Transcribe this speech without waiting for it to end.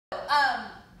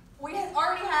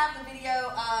have the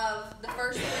video of the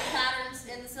first 3 patterns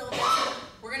in the syllabus.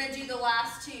 We're going to do the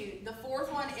last 2. The 4th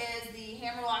one is the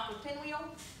hammer lock with pinwheel.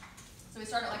 So we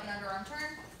start it like an underarm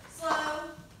turn. Slow,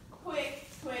 quick,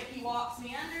 quick. He walks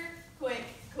me under. Quick,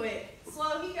 quick,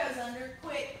 slow. He goes under.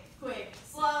 Quick, quick,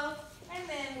 slow. And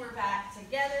then we're back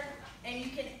together. And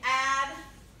you can add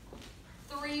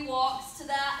 3 walks to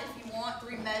that if you want,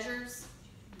 3 measures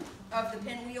of the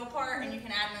pinwheel part, and you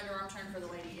can add an underarm turn for the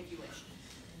lady if you wish.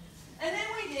 And then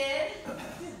we did,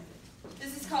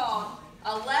 this is called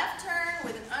a left turn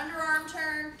with an underarm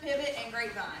turn, pivot, and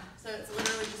grapevine. So it's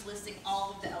literally just listing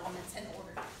all of the elements in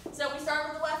order. So we start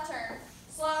with the left turn.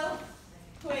 Slow,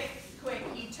 quick, quick.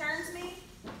 He turns me.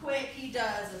 Quick, he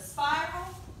does a spiral,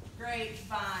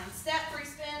 grapevine, step, free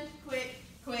spin, quick,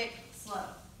 quick, slow.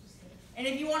 And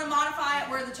if you want to modify it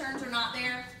where the turns are not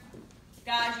there,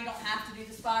 guys, you don't have to do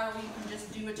the spiral. You can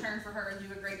just do a turn for her and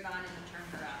do a grapevine and then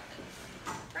turn her out.